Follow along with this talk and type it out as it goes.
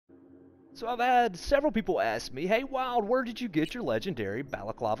So I've had several people ask me, hey Wild, where did you get your legendary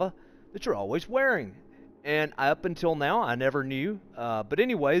balaclava that you're always wearing? And up until now, I never knew. But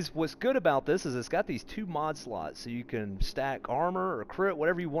anyways, what's good about this is it's got these two mod slots, so you can stack armor or crit,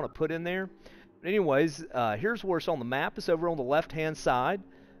 whatever you want to put in there. But anyways, here's where it's on the map. It's over on the left-hand side.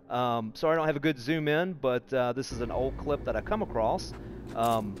 Sorry I don't have a good zoom in, but this is an old clip that I come across.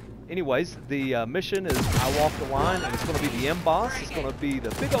 Anyways, the mission is I walk the line, and it's going to be the end boss. It's going to be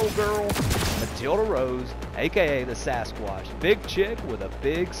the big old girl, Matilda Rose, aka the Sasquatch. Big chick with a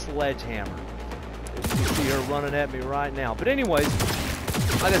big sledgehammer. You can see her running at me right now. But anyways,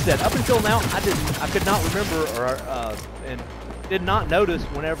 like I said, up until now, I could not remember and did not notice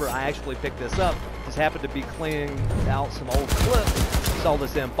whenever I actually picked this up. Just happened to be cleaning out some old clips. Saw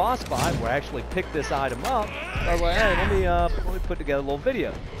this in boss fight where I actually picked this item up. So I was like, hey, let me put together a little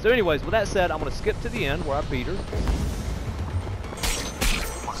video. So anyways, with that said, I'm gonna skip to the end where I beat her.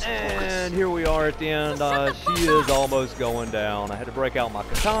 And here we are at the end. She is almost going down. I had to break out my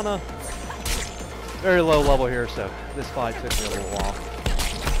katana. Very low level here, so this fight took me a little while.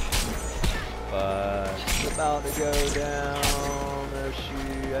 But she's about to go down.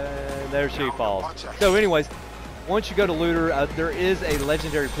 There she falls. So anyways, once you go to looter, there is a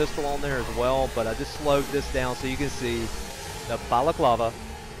legendary pistol on there as well, but I just slowed this down so you can see the balaclava.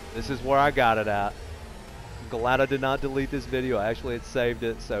 This is where I got it at. Glad I did not delete this video. I actually had saved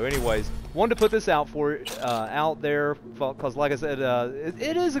it. So anyways, wanted to put this out for out there because like I said,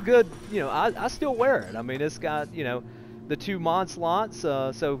 it is a good, I still wear it. I mean, it's got, the two mod slots,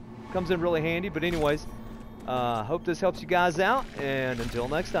 so comes in really handy. But anyways, hope this helps you guys out, and until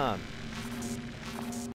next time.